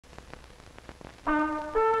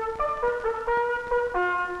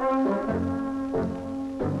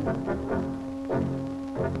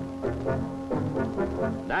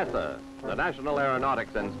NASA, the National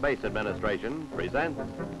Aeronautics and Space Administration, presents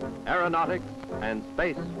Aeronautics and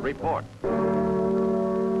Space Report.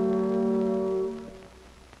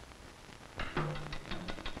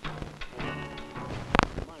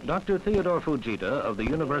 Dr. Theodore Fujita of the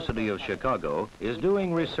University of Chicago is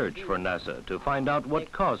doing research for NASA to find out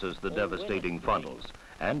what causes the devastating funnels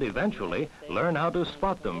and eventually learn how to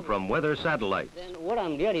spot them from weather satellites. Then what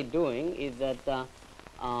I'm really doing is that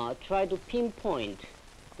try to pinpoint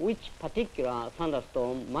which particular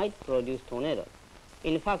thunderstorm might produce tornadoes.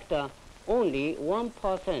 In fact, only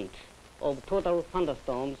 1% of total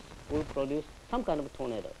thunderstorms will produce some kind of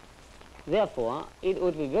tornado. Therefore, it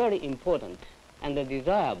would be very important and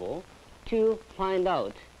desirable to find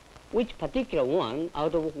out which particular one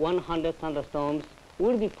out of 100 thunderstorms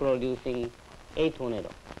will be producing a tornado.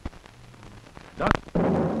 This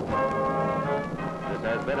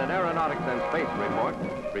has been an Aeronautics and Space Report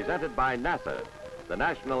presented by NASA, the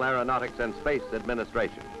National Aeronautics and Space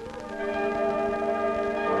Administration.